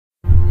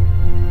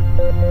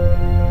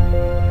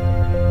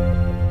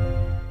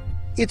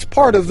It's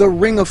part of the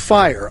Ring of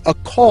Fire, a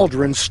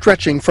cauldron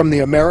stretching from the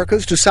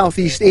Americas to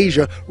Southeast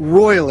Asia,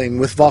 roiling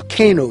with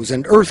volcanoes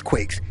and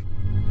earthquakes.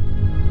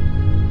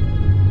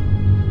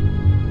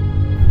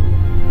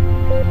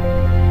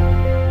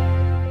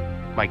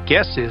 My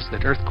guess is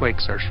that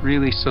earthquakes are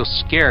really so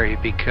scary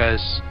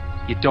because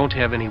you don't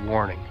have any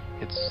warning.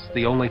 It's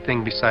the only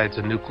thing besides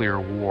a nuclear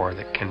war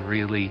that can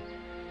really,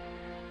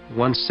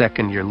 1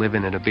 second you're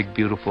living in a big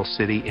beautiful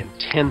city, and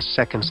 10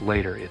 seconds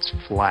later it's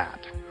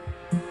flat.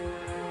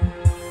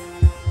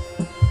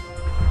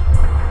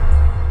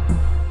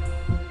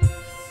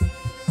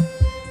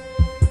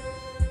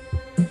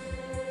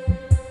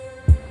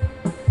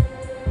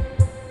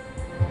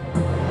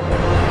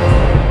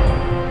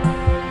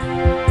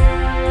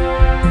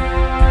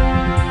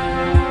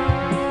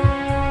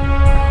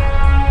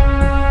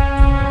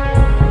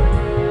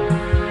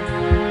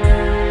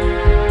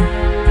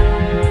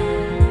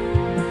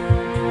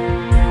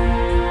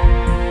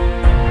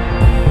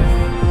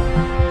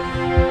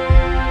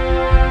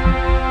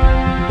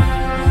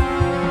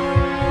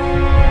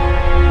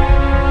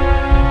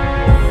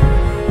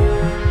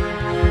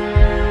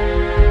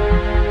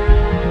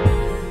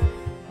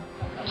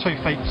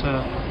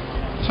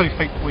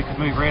 We could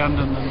move around,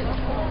 and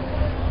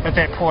at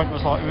that point it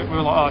was like we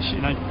were like, oh shit,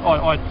 you know,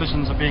 I had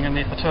visions of being in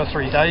there for 2 or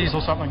 3 days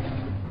or something.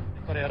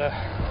 Got out a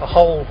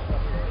whole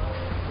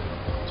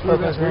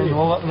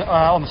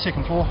on the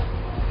second floor.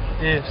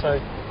 Yeah, so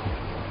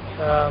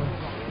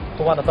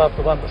the one above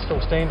the one that's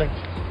still standing.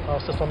 I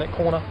was just on that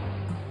corner.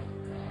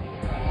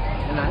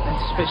 In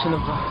anticipation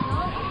of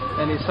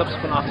any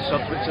subsequent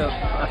aftershocks, which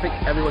I think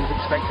everyone's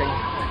expecting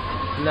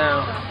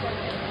now.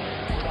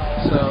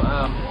 So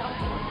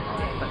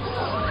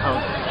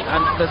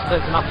and there's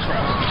an aftershock.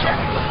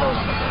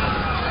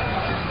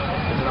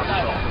 There's an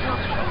aftershock.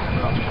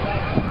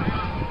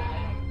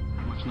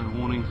 Much no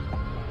warning.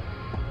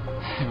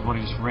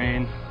 Everybody just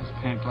ran. There's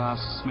panic glass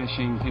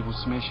smashing, people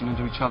smashing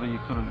into each other. You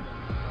couldn't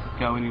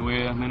go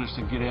anywhere. Managed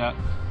to get out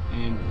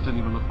and didn't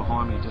even look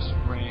behind me. Just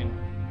ran.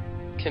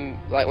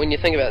 Like when you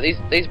think about it,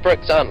 these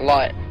bricks aren't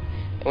light,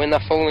 and when they're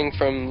falling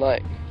from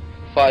like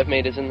 5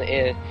 meters in the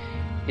air,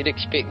 you'd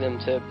expect them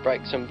to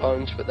break some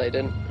bones, but they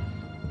didn't.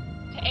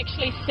 To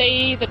actually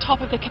see the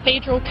top of the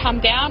cathedral come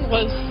down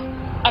was,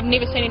 I've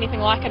never seen anything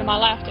like it in my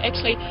life. To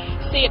actually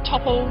see it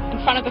topple in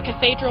front of the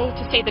cathedral,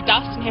 to see the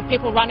dust and have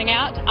people running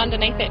out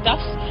underneath that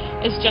dust,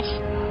 is just,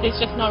 there's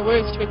just no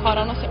words, to be quite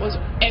honest. It was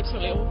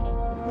absolutely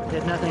awful.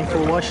 There's nothing for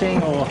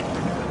washing or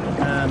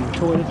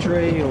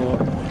toiletry or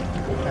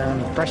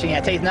brushing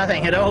our teeth,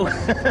 nothing at all.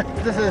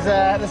 This is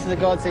a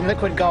godsend,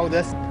 liquid gold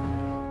this.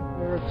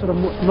 We're sort of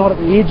not at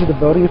the edge of the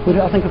building.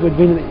 I think if we'd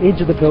been at the edge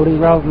of the building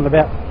rather than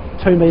about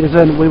 2 meters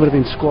in, we would have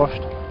been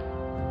squashed.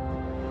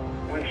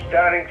 We're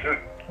starting to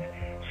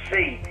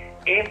see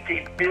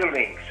empty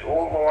buildings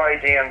all the way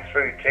down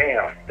through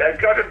town. They've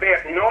got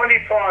about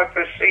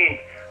 95%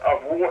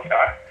 of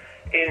water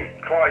in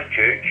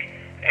Christchurch,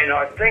 and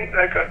I think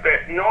they've got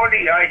about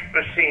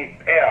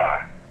 98%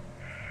 power.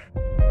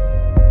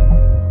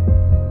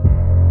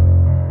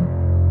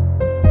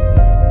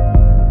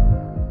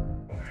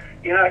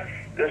 You know,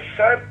 there's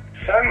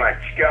so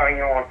much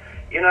going on.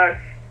 You know,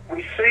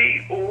 we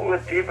see all the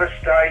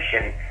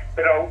devastation,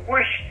 but I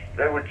wish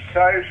they would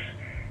show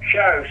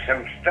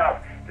some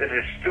stuff that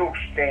is still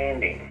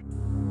standing.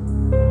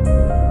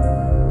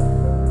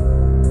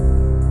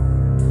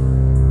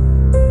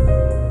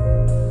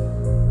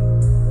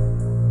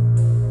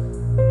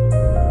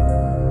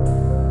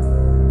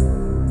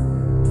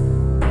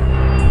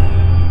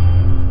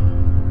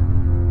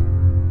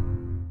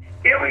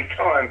 Every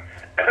time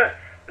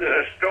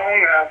there's a strong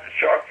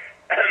aftershock,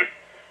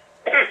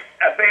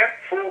 about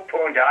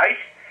 4.8,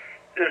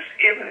 there's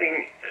everything,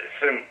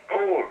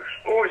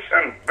 always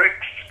some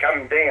bricks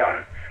come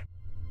down.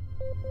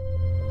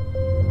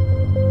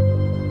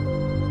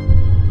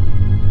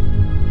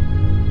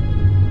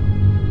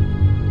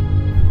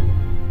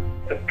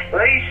 The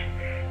police,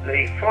 the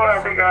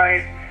fire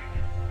brigade,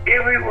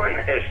 everyone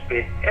has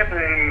been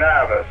absolutely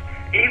marvellous,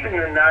 even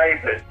the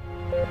neighbours.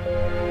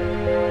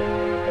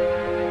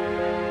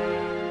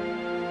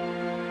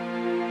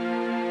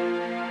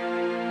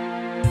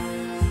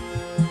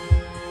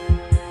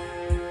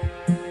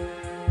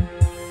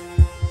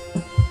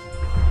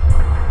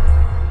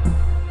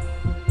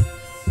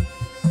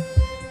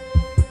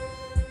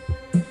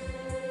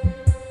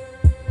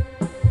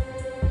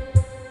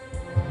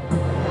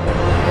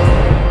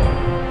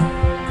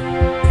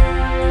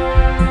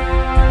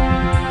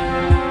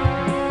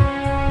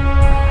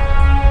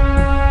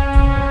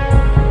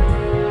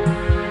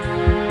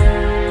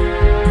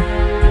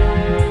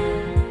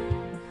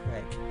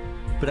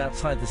 But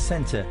outside the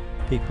centre,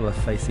 people are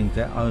facing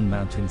their own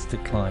mountains to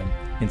climb,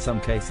 in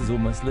some cases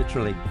almost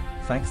literally,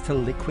 thanks to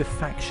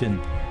liquefaction.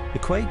 The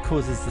quake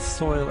causes the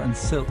soil and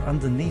silt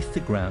underneath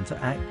the ground to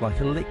act like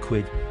a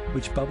liquid,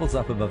 which bubbles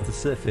up above the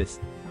surface.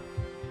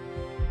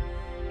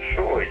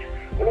 Sure,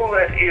 all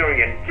that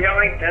area in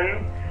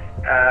Dellington,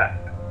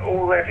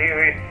 all that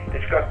area,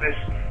 it's got this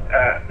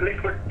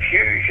liquid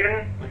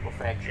fusion.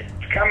 Liquefaction.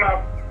 It's come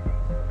up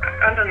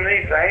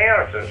underneath the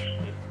houses.